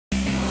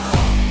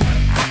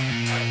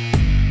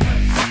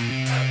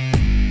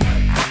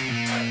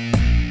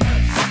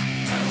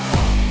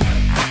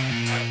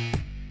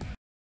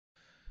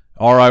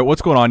All right,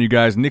 what's going on, you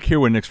guys? Nick here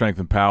with Nick Strength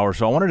and Power.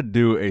 So I wanted to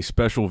do a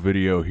special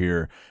video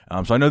here.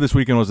 So I know this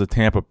weekend was the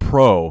Tampa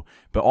Pro,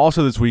 but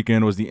also this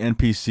weekend was the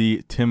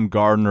NPC Tim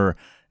Gardner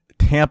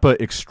Tampa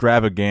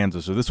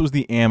Extravaganza. So this was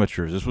the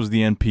amateurs. This was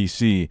the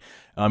NPC.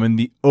 And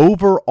the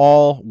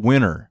overall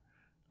winner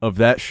of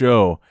that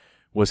show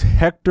was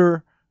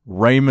Hector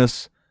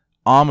Ramos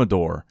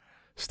Amador.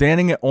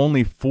 Standing at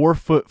only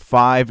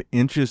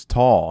 4'5"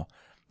 tall,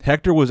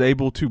 Hector was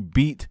able to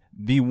beat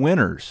the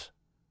winners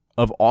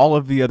of all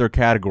of the other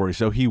categories.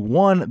 So he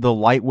won the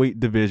lightweight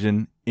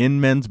division in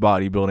men's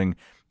bodybuilding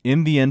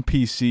in the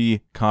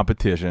NPC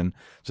competition.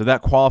 So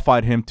that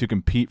qualified him to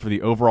compete for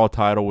the overall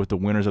title with the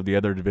winners of the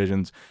other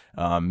divisions,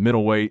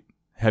 middleweight,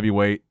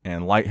 heavyweight,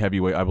 and light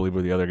heavyweight, I believe,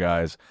 were the other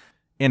guys.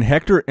 And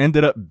Hector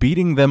ended up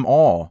beating them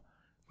all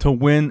to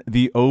win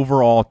the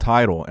overall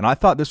title. And I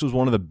thought this was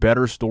one of the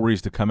better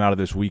stories to come out of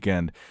this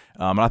weekend.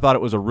 And I thought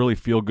it was a really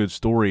feel-good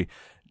story,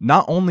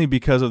 not only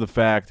because of the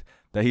fact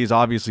that he's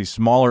obviously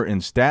smaller in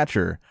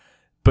stature,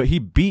 but he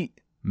beat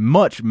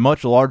much,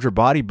 much larger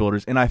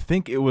bodybuilders, and I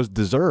think it was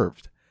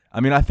deserved. I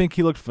mean, I think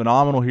he looked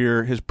phenomenal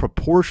here. His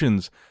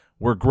proportions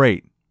were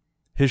great.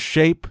 His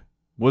shape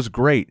was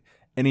great,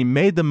 and he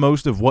made the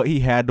most of what he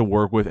had to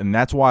work with, and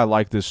that's why I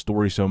like this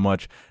story so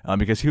much,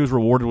 because he was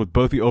rewarded with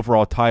both the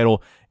overall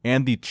title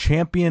and the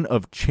Champion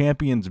of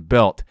Champions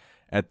belt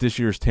at this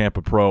year's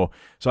Tampa Pro.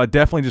 So I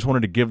definitely just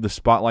wanted to give the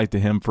spotlight to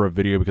him for a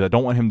video because I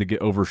don't want him to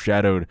get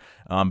overshadowed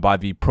by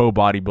the pro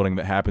bodybuilding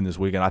that happened this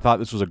weekend. I thought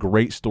this was a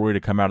great story to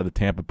come out of the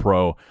Tampa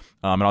Pro,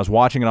 and I was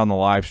watching it on the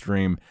live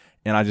stream,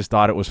 and I just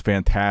thought it was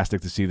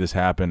fantastic to see this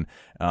happen.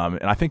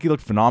 And I think he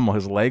looked phenomenal.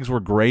 His legs were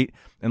great,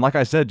 and like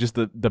I said, just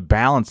the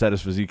balance that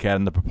his physique had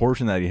and the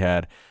proportion that he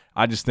had,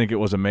 I just think it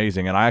was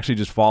amazing. And I actually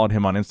just followed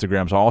him on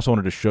Instagram, so I also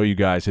wanted to show you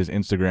guys his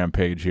Instagram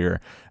page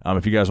here.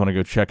 If you guys want to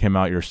go check him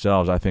out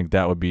yourselves, I think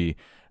that would be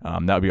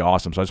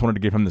awesome. So I just wanted to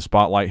give him the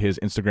spotlight. His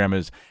Instagram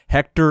is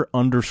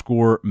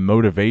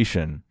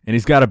Hector_motivation, and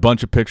he's got a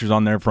bunch of pictures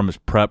on there from his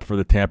prep for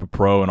the Tampa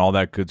Pro and all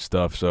that good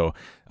stuff. So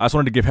I just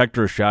wanted to give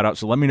Hector a shout out.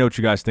 So let me know what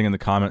you guys think in the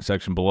comment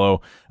section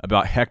below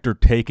about Hector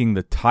taking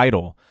the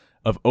title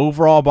of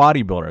overall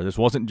bodybuilder. This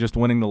wasn't just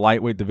winning the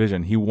lightweight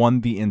division. He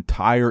won the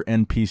entire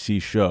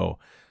NPC show.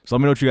 So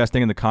let me know what you guys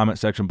think in the comment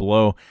section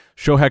below.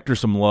 Show Hector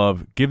some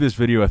love. Give this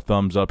video a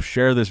thumbs up.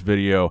 Share this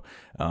video.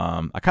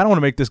 I kind of want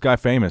to make this guy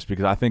famous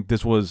because I think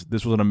this was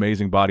an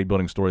amazing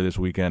bodybuilding story this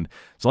weekend.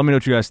 So let me know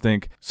what you guys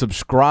think.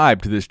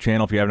 Subscribe to this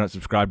channel if you haven't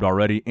subscribed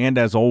already. And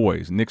as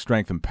always, Nick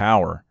Strength and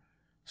Power,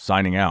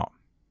 signing out.